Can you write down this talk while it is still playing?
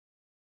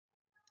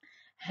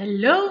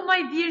Hello,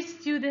 my dear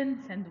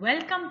students, and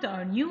welcome to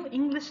our new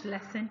English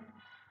lesson,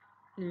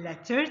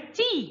 letter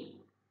T.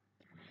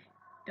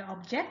 The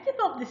objective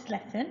of this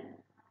lesson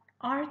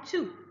are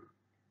to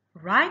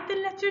write the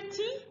letter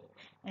T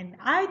and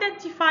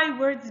identify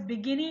words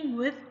beginning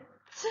with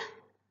T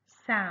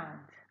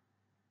sound.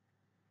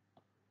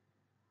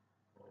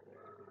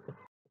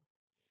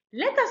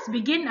 Let us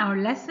begin our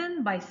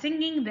lesson by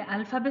singing the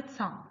alphabet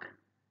song.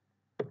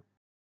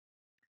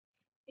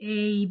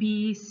 A,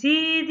 B,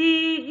 C,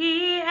 D,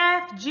 E,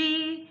 F,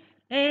 G,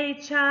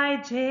 H,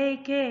 I,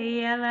 J,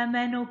 K, L, M,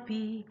 N, O,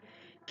 P,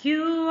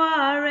 Q,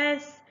 R,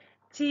 S,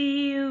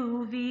 T,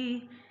 U,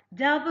 V,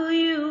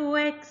 W,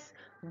 X,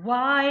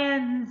 Y,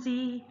 and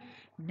Z.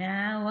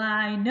 Now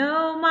I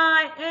know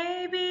my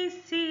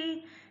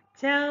ABC.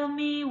 Tell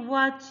me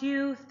what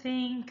you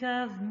think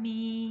of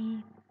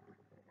me.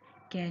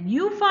 Can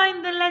you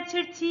find the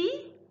letter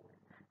T?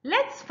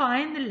 Let's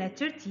find the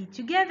letter T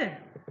together.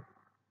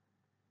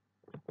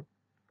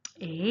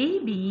 A,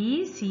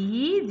 B,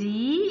 C,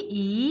 D,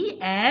 E,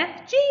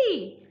 F,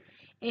 G,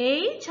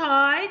 H,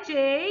 I,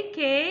 J,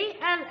 K,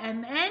 L,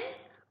 M, N,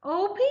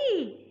 O,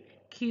 P,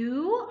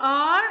 Q,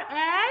 R,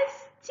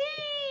 S, T.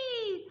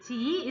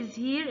 T is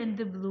here in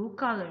the blue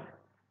color.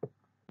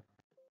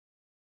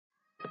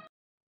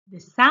 The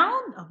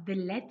sound of the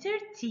letter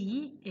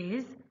T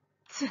is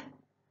T.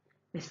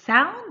 The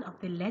sound of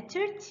the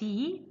letter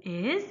T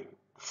is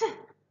T.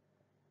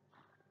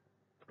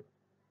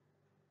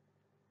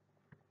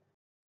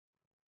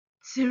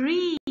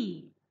 Tree,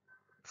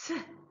 T,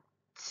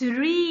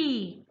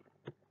 tree.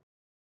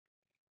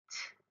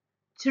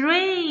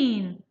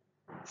 Train,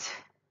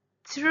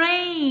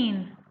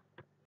 train.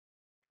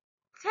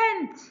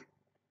 Tent,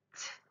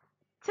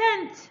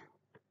 tent.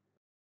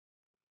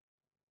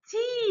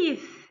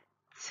 Teeth,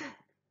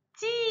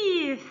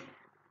 teeth.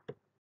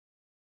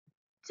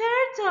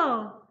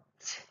 Turtle,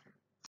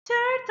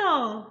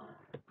 turtle.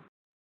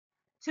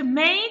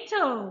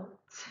 Tomato,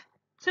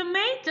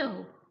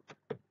 tomato.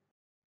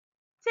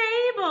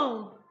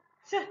 Table,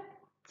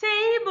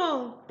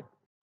 table.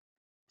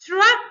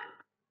 Truck,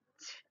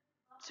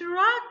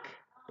 truck.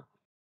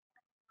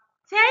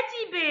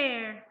 Teddy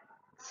bear,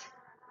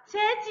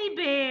 teddy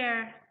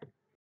bear.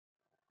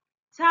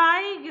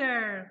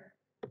 Tiger,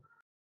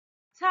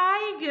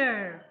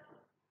 tiger.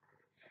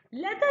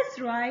 Let us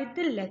write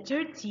the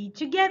letter T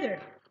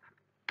together.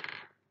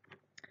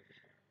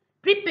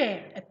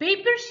 Prepare a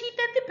paper sheet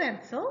and a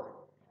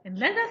pencil and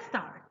let us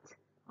start.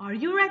 Are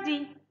you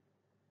ready?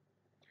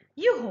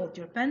 You hold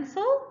your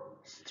pencil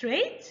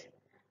straight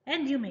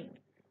and you make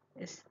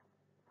a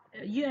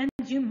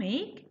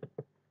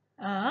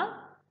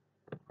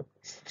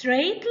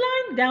straight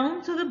line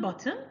down to the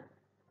bottom.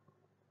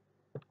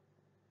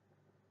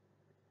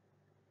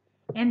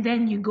 And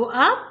then you go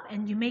up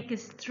and you make a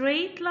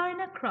straight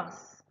line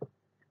across.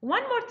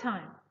 One more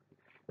time.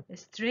 A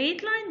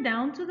straight line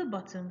down to the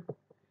bottom.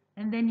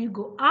 And then you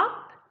go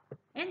up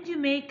and you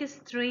make a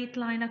straight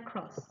line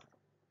across.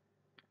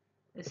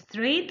 A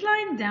straight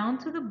line down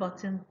to the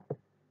bottom.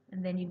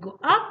 And then you go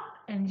up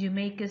and you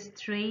make a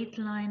straight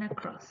line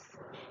across.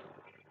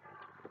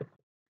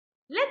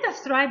 Let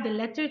us write the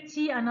letter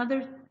T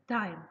another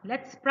time.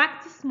 Let's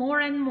practice more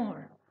and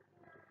more.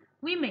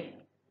 We make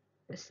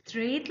a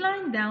straight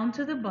line down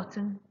to the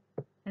bottom.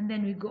 And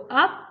then we go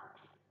up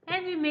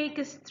and we make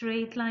a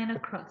straight line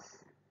across.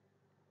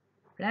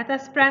 Let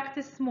us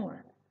practice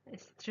more. A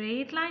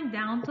straight line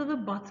down to the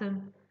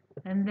bottom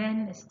and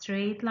then a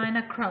straight line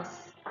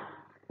across.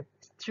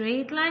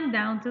 Straight line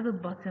down to the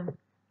bottom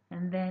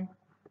and then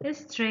a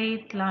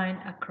straight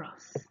line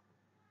across.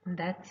 And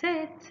that's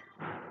it.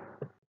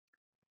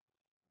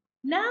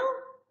 Now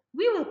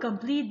we will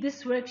complete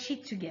this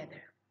worksheet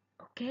together.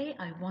 Okay,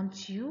 I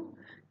want you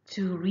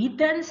to read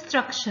the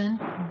instruction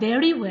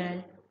very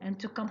well and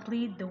to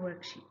complete the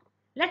worksheet.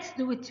 Let's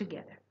do it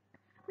together.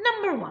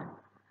 Number 1.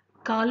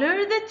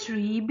 Color the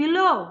tree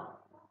below.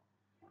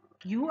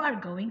 You are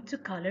going to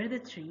color the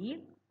tree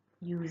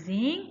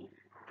using,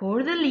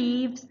 for the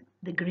leaves,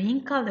 the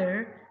green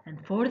color, and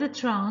for the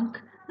trunk,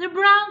 the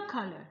brown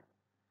color.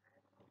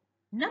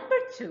 Number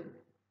 2.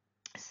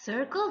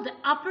 Circle the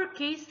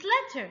uppercase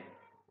letter,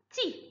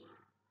 T.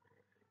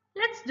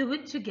 Let's do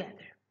it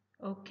together.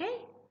 Okay?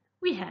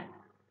 We have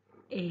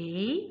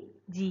A,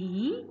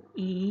 D,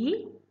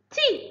 E,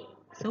 T.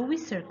 So we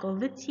circle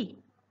the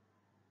T.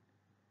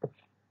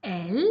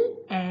 L,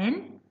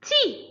 N,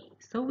 T.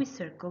 So we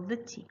circle the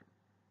T.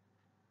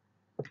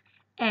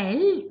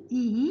 L,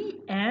 E,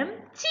 M,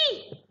 T.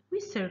 We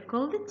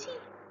circle the T.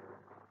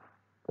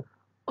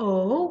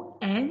 O,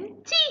 N,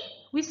 T.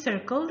 We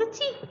circle the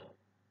T.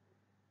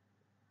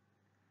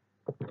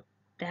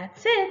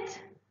 That's it.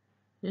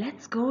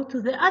 Let's go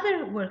to the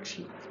other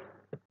worksheet.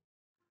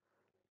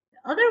 The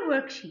other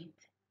worksheet.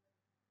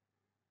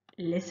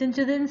 Listen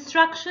to the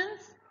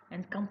instructions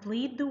and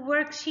complete the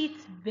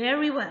worksheets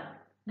very well.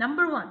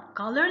 Number 1,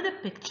 color the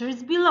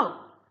pictures below.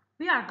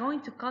 We are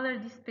going to color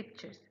these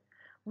pictures.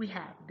 We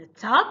have the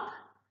top,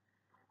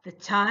 the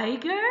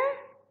tiger,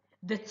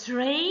 the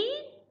train,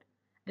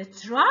 the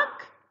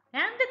truck,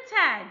 and the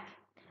tag.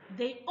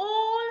 They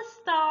all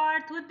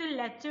start with the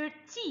letter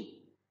T.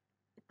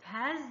 It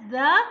has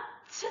the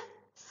T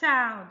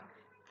sound.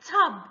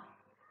 Tub,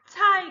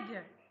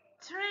 tiger,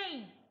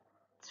 train,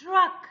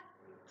 truck,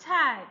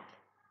 tag.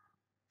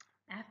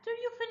 After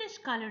you finish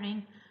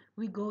coloring,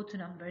 we go to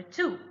number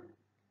 2.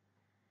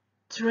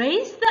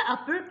 Trace the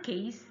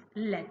uppercase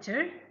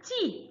letter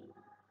T.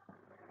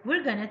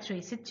 We're gonna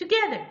trace it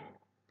together.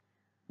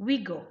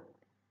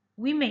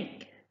 We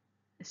make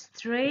a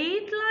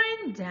straight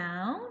line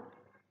down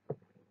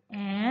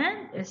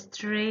and a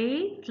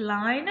straight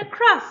line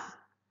across.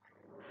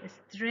 A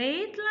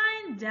straight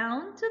line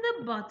down to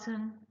the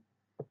bottom,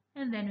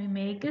 and then we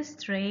make a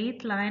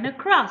straight line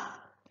across.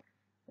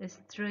 A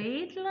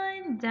straight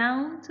line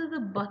down to the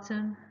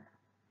bottom,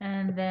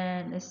 and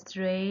then a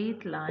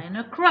straight line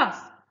across.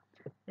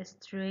 A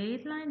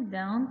straight line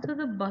down to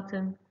the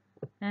bottom,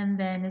 and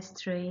then a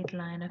straight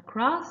line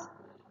across.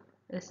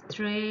 A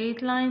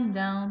straight line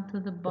down to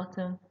the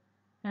bottom,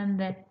 and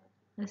then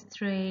a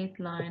straight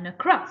line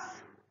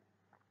across.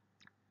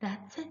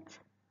 That's it.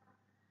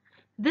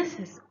 This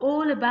is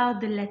all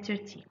about the letter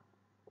T.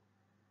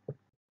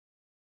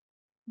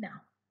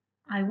 Now,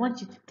 I want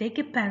you to take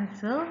a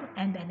pencil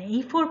and an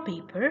A4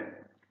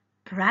 paper,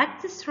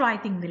 practice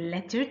writing the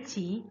letter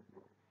T,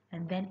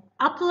 and then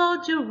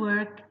upload your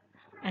work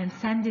and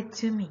send it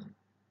to me.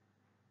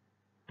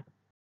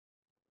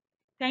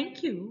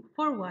 Thank you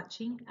for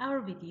watching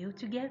our video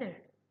together.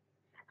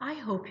 I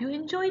hope you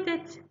enjoyed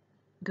it.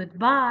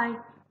 Goodbye.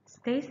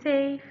 Stay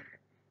safe.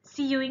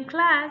 See you in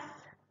class.